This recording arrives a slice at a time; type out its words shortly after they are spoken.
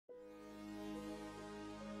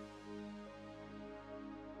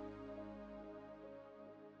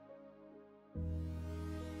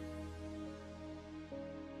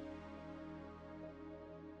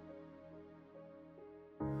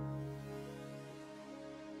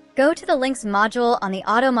Go to the links module on the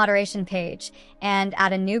auto moderation page and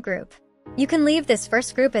add a new group. You can leave this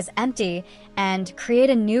first group as empty and create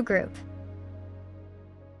a new group.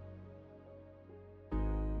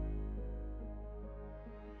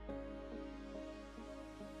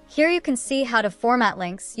 Here you can see how to format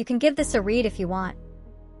links. You can give this a read if you want.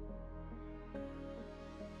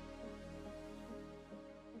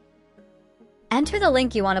 Enter the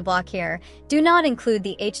link you want to block here. Do not include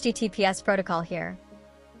the HTTPS protocol here.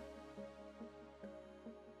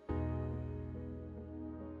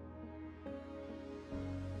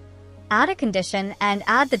 Add a condition and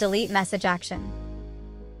add the delete message action.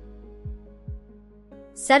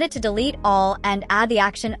 Set it to delete all and add the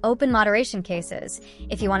action open moderation cases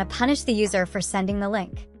if you want to punish the user for sending the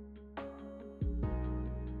link.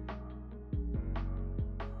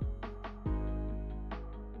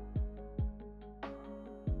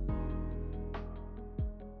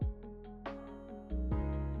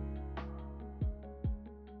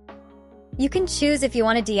 You can choose if you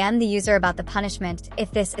want to DM the user about the punishment if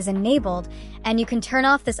this is enabled, and you can turn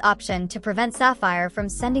off this option to prevent Sapphire from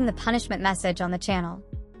sending the punishment message on the channel.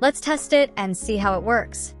 Let's test it and see how it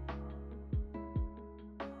works.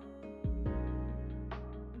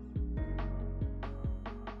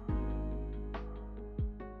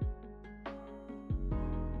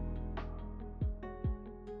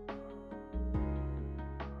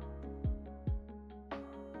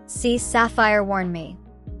 See, Sapphire warned me.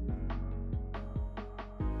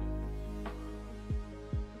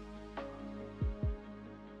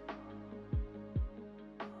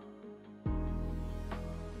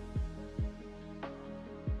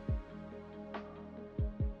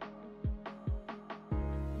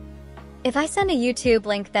 If I send a YouTube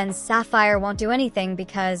link, then Sapphire won't do anything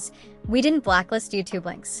because we didn't blacklist YouTube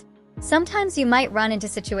links. Sometimes you might run into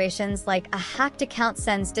situations like a hacked account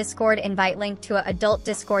sends Discord invite link to an adult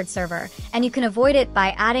Discord server, and you can avoid it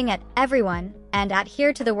by adding at everyone and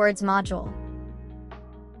adhere to the words module.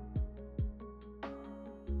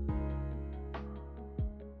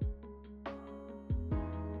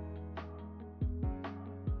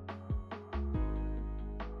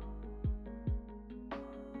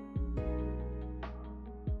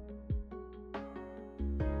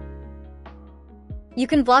 You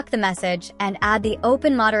can block the message and add the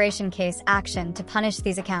open moderation case action to punish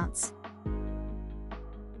these accounts.